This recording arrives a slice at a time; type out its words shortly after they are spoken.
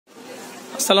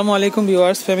আসসালামু আলাইকুম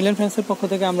viewers, family and ফ্রেন্ডসের পক্ষ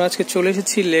থেকে আমরা আজকে চলে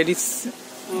এসেছি লেডিস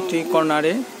টি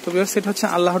কর্নারে। তো ভিউয়ার্স, এটা হচ্ছে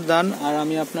আল্লাহর দান। আর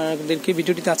আমি আপনাদেরকে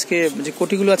ভিডিওটিতে আজকে যে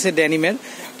কোটিগুলো আছে ড্যানিমের,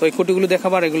 তো এই কোটিগুলো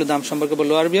দেখাবো আর এগুলো দাম সম্পর্কে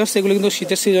বলবো। আর ভিউয়ার্স, এগুলো কিন্তু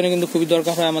শীতের সিজনে কিন্তু খুবই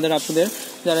দরকার হয় আমাদের আপনাদের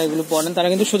যারা এগুলো পরেন, তারা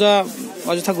কিন্তু সোজা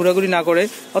অযথা ঘোরাঘুরি না করে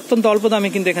অত্যন্ত অল্প দামে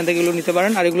কিন্তু এখান থেকে এগুলো নিতে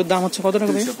পারেন। আর এগুলোর দাম হচ্ছে কত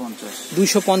টাকা?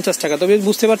 250 টাকা। তবে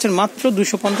বুঝতে পারছেন, মাত্র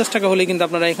 250 টাকা হলে কিন্তু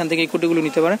আপনারা এখান থেকে এই কোটিগুলো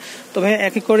নিতে পারেন। তো ভাই,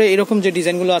 এক এক করে এরকম যে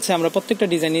ডিজাইনগুলো আছে আমরা প্রত্যেকটা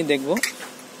ডিজাইনই দেখবো।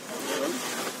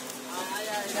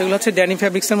 এগুলো হচ্ছে ড্যানিম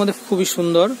ফ্যাব্রিক্সের মধ্যে খুবই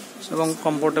সুন্দর এবং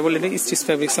কমফোর্টেবল। এটা স্টিচ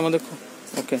ফ্যাব্রিক্সের মধ্যে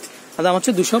ওকে। আর দাম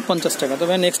হচ্ছে 250 টাকা।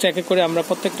 তবে নেক্সট এক এক করে আমরা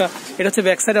প্রত্যেকটা, এটা হচ্ছে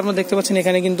ব্যাক সাইড আপনারা দেখতে পাচ্ছেন,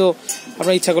 এখানে কিন্তু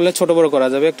আপনার ইচ্ছা করলে ছোট বড় করা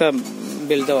যাবে, একটা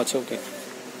বেল্ট দেওয়া আছে। ওকে,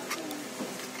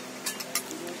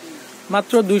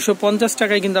 মাত্র 250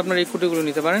 টাকায় কিন্তু আপনারা এই কোটিগুলো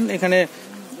নিতে পারেন। এখানে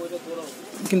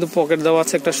কিন্তু পকেট দেওয়া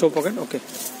আছে, একটা শো পকেট। ওকে,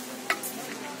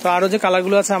 তো আরো যে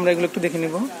কালারগুলো আছে আমরা এগুলো একটু দেখে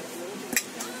নিব।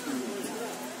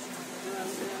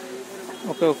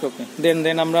 ওকে ওকে ওকে,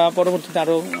 দেন আমরা পরবর্তীতে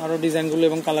আরো ডিজাইনগুলো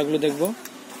এবং কালারগুলো দেখবো।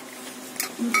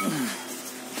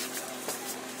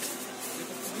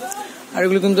 আর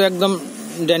এগুলো কিন্তু একদম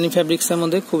ড্যানিম ফ্যাব্রিক্সের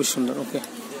মধ্যে খুবই সুন্দর। ওকে,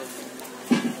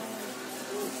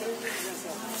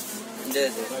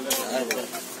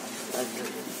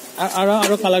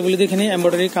 আরো কালারগুলি দেখে নিই,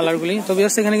 এমব্রয়ডারি কালারগুলি। তো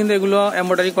ভিউয়ার্স, এখানে কিন্তু এগুলো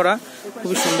এমব্রয়ডারি করা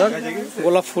খুবই সুন্দর,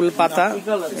 গোলাপ ফুল পাতা।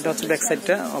 এটা হচ্ছে ব্যাক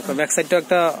সাইডটা। ওকে, ব্যাক সাইডটা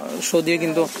একটা শো দিয়ে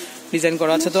কিন্তু ডিজাইন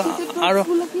করা আছে। তো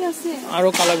আরো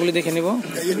কালারগুলি দেখে নিব।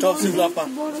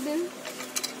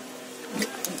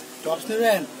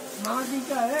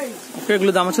 ওকে,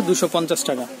 এগুলো দাম আছে 250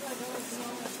 টাকা।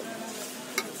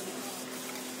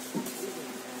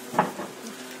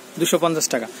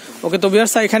 ওকে, তো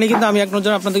ভিউয়ার্স, এখানে কিন্তু আমি এক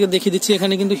নজর আপনাদেরকে দেখিয়ে দিচ্ছি।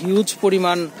 এখানে কিন্তু হিউজ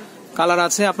পরিমাণ কালার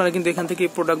আছে। আপনারা কিন্তু এখান থেকে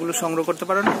এই প্রোডাক্টগুলো সংগ্রহ করতে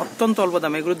পারেন অত্যন্ত অল্প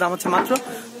দামে। এগুলোর দাম হচ্ছে মাত্র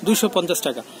 250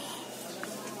 টাকা।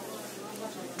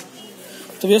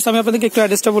 তো ভিউয়ার্স, আমি আপনাদেরকে একটু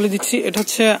অ্যাড্রেসটা বলে দিচ্ছি। এটা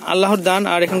হচ্ছে আল্লাহর দান,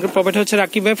 আর এখানকার প্রপার্টি হচ্ছে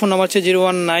রাকিব ভাই। ফোন নাম্বার হচ্ছে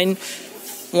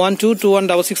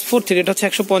 01912216643। এটা হচ্ছে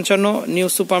 155 new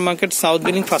super market, south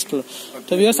building, first floor.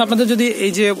 তো ভিউয়ার্স, আপনাদের যদি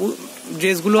এই যে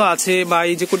ড্রেসগুলো আছে বা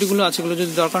এই যে কোটিগুলো আছে, এগুলো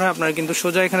যদি দরকার হয় আপনারা কিন্তু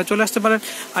সোজা এখানে চলে আসতে পারেন।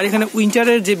 আর এখানে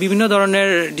উইন্টারের যে বিভিন্ন ধরনের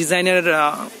ডিজাইনের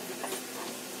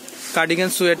কার্ডিগান,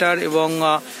 সোয়েটার এবং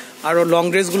আরো লং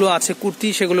ড্রেসগুলো আছে, কুর্তি,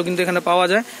 সেগুলো কিন্তু এখানে পাওয়া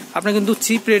যায়। আপনারা কিন্তু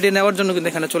চিপ রেটে নেওয়ার জন্য কিন্তু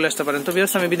এখানে চলে আসতে পারেন। তো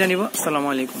ভিউয়ার্স, আমি বিদায় নিব। আসসালামু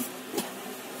আলাইকুম।